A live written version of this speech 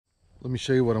Let me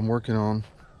show you what I'm working on.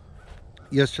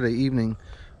 Yesterday evening,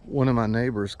 one of my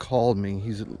neighbors called me.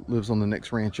 He lives on the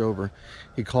next ranch over.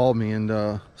 He called me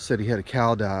and said he had a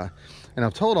cow die. And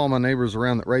I've told all my neighbors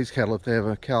around that raise cattle, if they have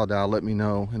a cow die, let me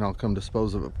know and I'll come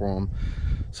dispose of it for them.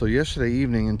 So yesterday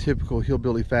evening, in typical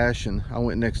hillbilly fashion, I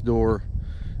went next door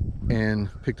and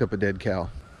picked up a dead cow.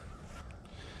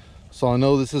 So I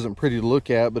know this isn't pretty to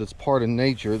look at, but it's part of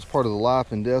nature. It's part of the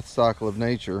life and death cycle of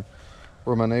nature,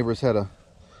 where my neighbors had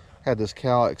this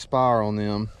cow expire on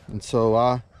them, and so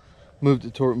I moved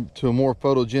it to a more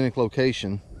photogenic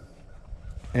location.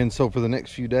 And so for the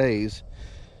next few days,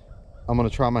 I'm going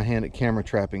to try my hand at camera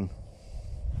trapping.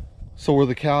 So where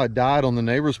the cow had died on the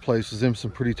neighbor's place was in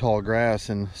some pretty tall grass,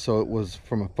 and so it was,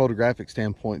 from a photographic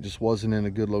standpoint, just wasn't in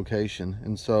a good location.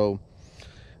 And so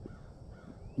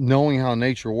knowing how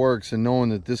nature works and knowing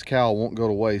that this cow won't go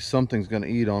to waste, something's going to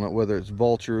eat on it, whether it's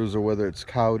vultures or whether it's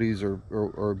coyotes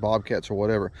or bobcats or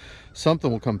whatever,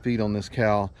 something will come feed on this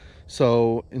cow.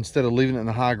 So instead of leaving it in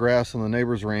the high grass on the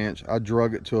neighbor's ranch, I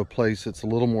drug it to a place that's a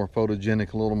little more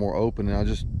photogenic, a little more open, and I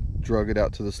just drug it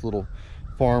out to this little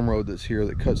farm road that's here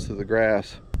that cuts through the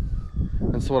grass.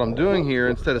 And so what I'm doing here,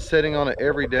 instead of sitting on it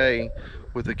every day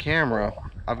with the camera,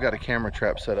 I've got a camera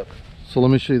trap set up. So let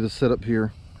me show you the setup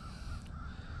here.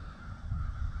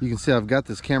 You can see I've got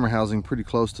this camera housing pretty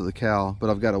close to the cow,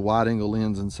 but I've got a wide angle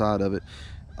lens inside of it.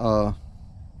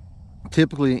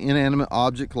 Typically, an inanimate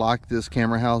object like this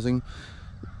camera housing,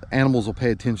 animals will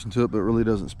pay attention to it, but it really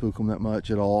doesn't spook them that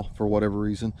much at all for whatever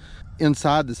reason.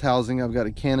 Inside this housing, I've got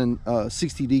a Canon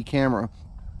 60D camera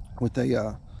with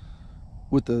a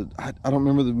I don't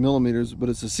remember the millimeters, but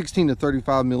it's a 16 to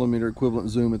 35 millimeter equivalent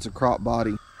zoom. It's a crop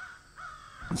body.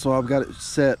 So I've got it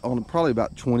set on probably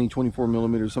about 24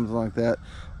 millimeters, something like that,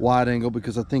 wide angle,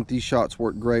 because I think these shots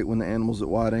work great when the animal's at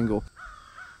wide angle.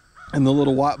 And the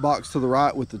little white box to the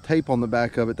right with the tape on the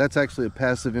back of it, that's actually a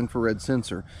passive infrared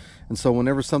sensor. And so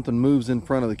whenever something moves in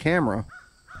front of the camera,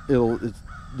 the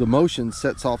motion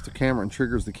sets off the camera and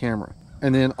triggers the camera.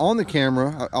 And then on the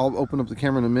camera, I'll open up the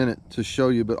camera in a minute to show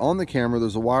you, but on the camera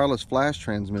there's a wireless flash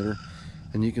transmitter,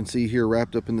 and you can see here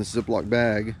wrapped up in this Ziploc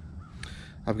bag,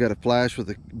 I've got a flash with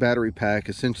a battery pack,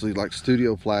 essentially like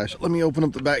studio flash. Let me open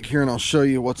up the back here and I'll show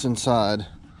you what's inside.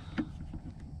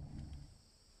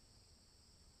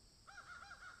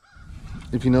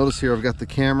 If you notice here, I've got the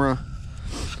camera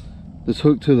that's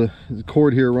hooked to the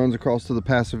cord here, runs across to the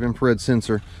passive infrared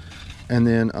sensor. And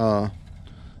then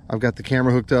I've got the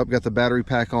camera hooked up, got the battery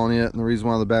pack on it. And the reason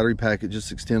why the battery pack, it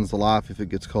just extends the life if it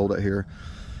gets cold out here.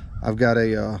 I've got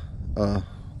a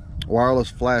wireless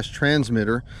flash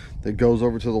transmitter that goes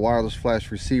over to the wireless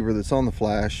flash receiver that's on the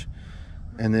flash,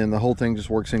 and then the whole thing just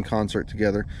works in concert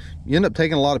together. You end up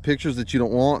taking a lot of pictures that you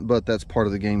don't want, but that's part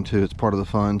of the game too. It's part of the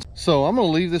fun. So I'm going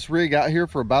to leave this rig out here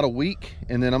for about a week,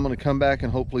 and then I'm going to come back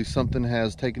and hopefully something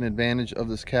has taken advantage of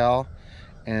this cow,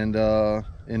 and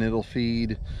it'll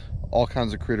feed all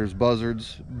kinds of critters,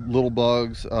 buzzards, little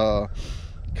bugs,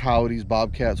 coyotes,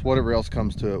 bobcats, whatever else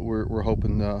comes to it. We're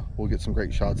hoping we'll get some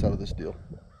great shots out of this deal.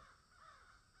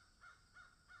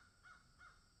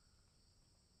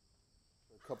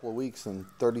 A couple of weeks and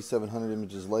 3,700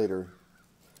 images later,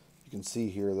 you can see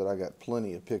here that I got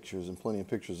plenty of pictures, and plenty of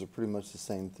pictures are pretty much the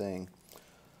same thing.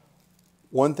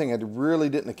 One thing I really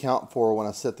didn't account for when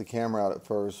I set the camera out at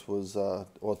first was,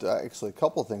 well, actually a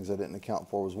couple of things I didn't account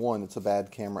for was, one, it's a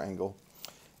bad camera angle,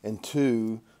 and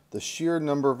two, the sheer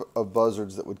number of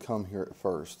buzzards that would come here at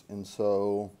first. And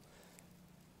so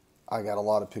I got a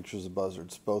lot of pictures of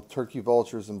buzzards, both turkey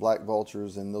vultures and black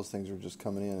vultures, and those things are just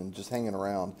coming in and just hanging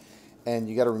around. And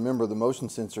you got to remember, the motion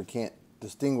sensor can't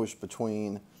distinguish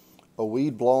between a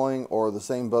weed blowing or the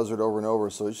same buzzard over and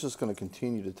over, so it's just going to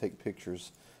continue to take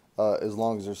pictures as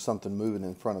long as there's something moving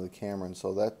in front of the camera. And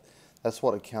so that's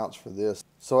what accounts for this.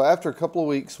 So after a couple of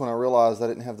weeks, when I realized I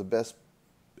didn't have the best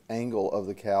angle of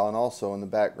the cow, and also in the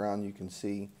background you can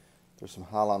see there's some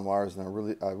highline wires, and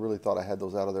I really thought I had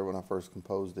those out of there when I first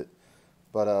composed it,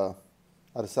 but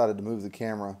I decided to move the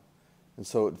camera, and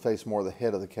so it faced more of the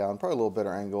head of the cow, and probably a little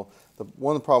better angle.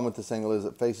 One of the problem with this angle is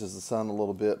it faces the sun a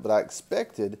little bit, but I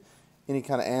expected any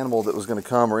kind of animal that was going to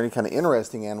come, or any kind of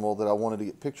interesting animal that I wanted to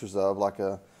get pictures of, like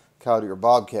a coyote or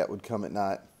bobcat, would come at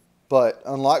night. But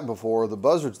unlike before, the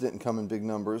buzzards didn't come in big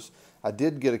numbers. I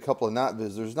did get a couple of night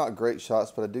visitors, not great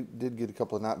shots, but I did get a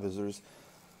couple of night visitors.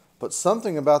 But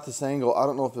something about this angle, I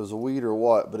don't know if it was a weed or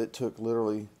what, but it took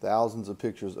literally thousands of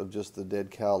pictures of just the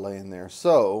dead cow laying there.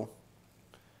 So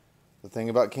the thing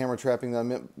about camera trapping that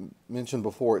I mentioned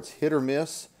before, it's hit or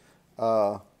miss.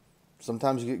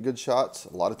 Sometimes you get good shots,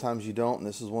 a lot of times you don't, and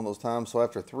this is one of those times. So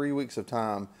after 3 weeks of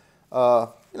time, I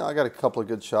got a couple of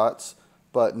good shots,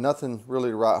 but nothing really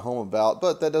to write home about.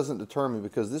 But that doesn't deter me,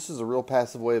 because this is a real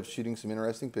passive way of shooting some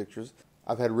interesting pictures.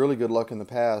 I've had really good luck in the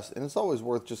past, and it's always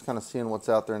worth just kind of seeing what's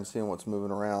out there and seeing what's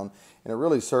moving around. And it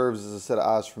really serves as a set of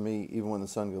eyes for me even when the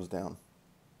sun goes down.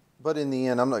 But in the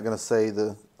end, I'm not going to say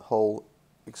the whole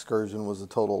excursion was a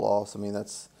total loss. I mean,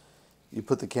 you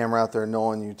put the camera out there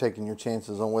knowing you're taking your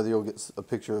chances on whether you'll get a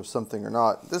picture of something or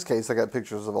not. In this case, I got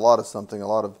pictures of a lot of something, a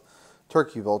lot of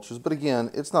turkey vultures. But again,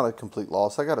 it's not a complete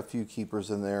loss. I got a few keepers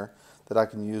in there that I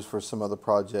can use for some other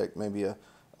project. Maybe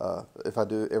if I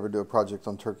ever do a project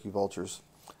on turkey vultures,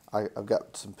 I've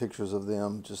got some pictures of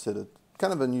them just at a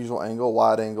kind of unusual angle,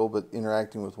 wide angle, but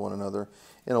interacting with one another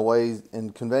in a way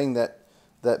and conveying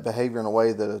that behavior in a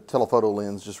way that a telephoto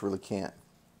lens just really can't.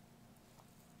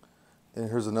 And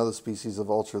here's another species of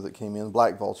vulture that came in,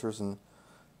 black vultures, and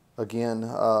again,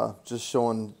 just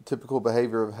showing typical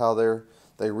behavior of how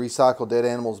they recycle dead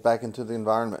animals back into the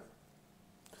environment.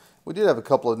 We did have a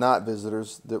couple of night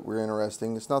visitors that were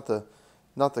interesting. It's not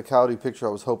the coyote picture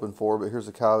I was hoping for, but here's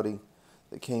a coyote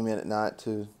that came in at night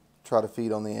to try to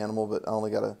feed on the animal, but I only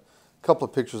got a couple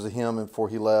of pictures of him before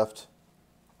he left.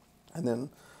 And then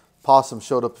possum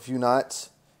showed up a few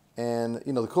nights. And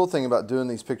the cool thing about doing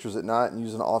these pictures at night and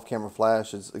using an off-camera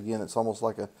flash is, again, it's almost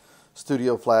like a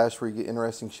studio flash where you get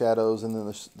interesting shadows, and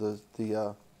then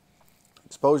the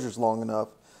exposure's long enough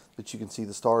that you can see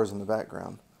the stars in the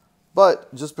background.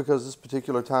 But just because this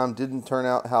particular time didn't turn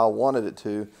out how I wanted it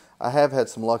to, I have had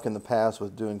some luck in the past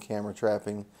with doing camera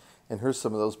trapping. And here's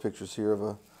some of those pictures here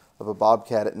of a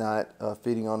bobcat at night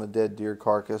feeding on a dead deer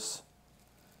carcass.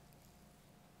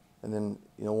 And then,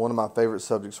 one of my favorite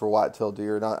subjects were white-tailed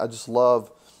deer. And I just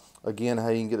love, again, how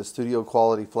you can get a studio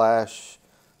quality flash,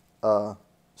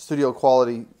 studio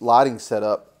quality lighting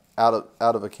setup out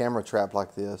of a camera trap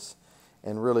like this,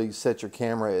 and really set your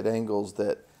camera at angles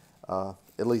that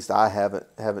at least I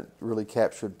haven't really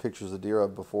captured pictures of deer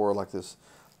of before, like this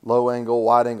low angle,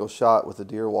 wide angle shot with a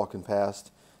deer walking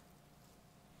past.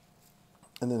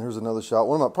 And then here's another shot,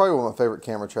 probably one of my favorite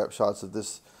camera trap shots of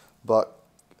this buck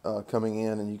coming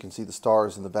in, and you can see the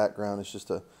stars in the background. It's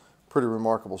just a pretty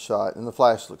remarkable shot, and the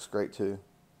flash looks great too.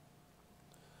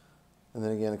 And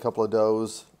then again, a couple of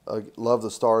does. Love the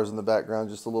stars in the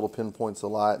background, just the little pinpoints of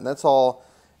light. And that's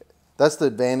the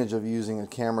advantage of using a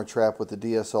camera trap with the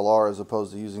DSLR as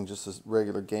opposed to using just a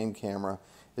regular game camera,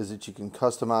 is that you can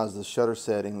customize the shutter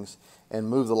settings and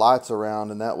move the lights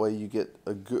around, and that way you get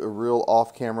a real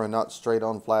off-camera, not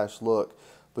straight-on flash look,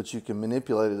 but you can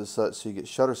manipulate it as such so you get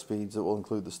shutter speeds that will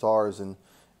include the stars in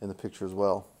the picture as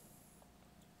well.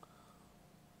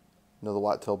 Another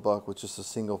white-tailed buck with just a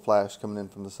single flash coming in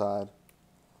from the side.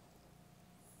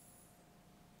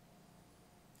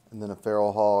 And then a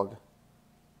feral hog.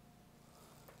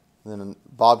 And then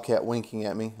a bobcat winking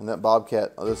at me. And that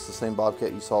bobcat, this is the same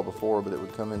bobcat you saw before, but it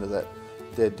would come into that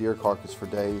dead deer carcass for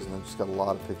days, and I've just got a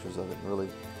lot of pictures of it. And really,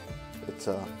 it's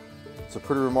a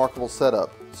pretty remarkable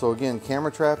setup. So again,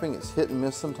 camera trapping, it's hit and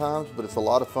miss sometimes, but it's a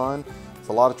lot of fun. It's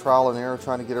a lot of trial and error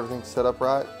trying to get everything set up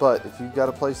right. But if you've got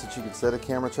a place that you can set a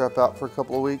camera trap out for a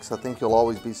couple of weeks, I think you'll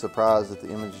always be surprised at the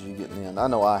images you get in the end. I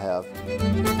know I have.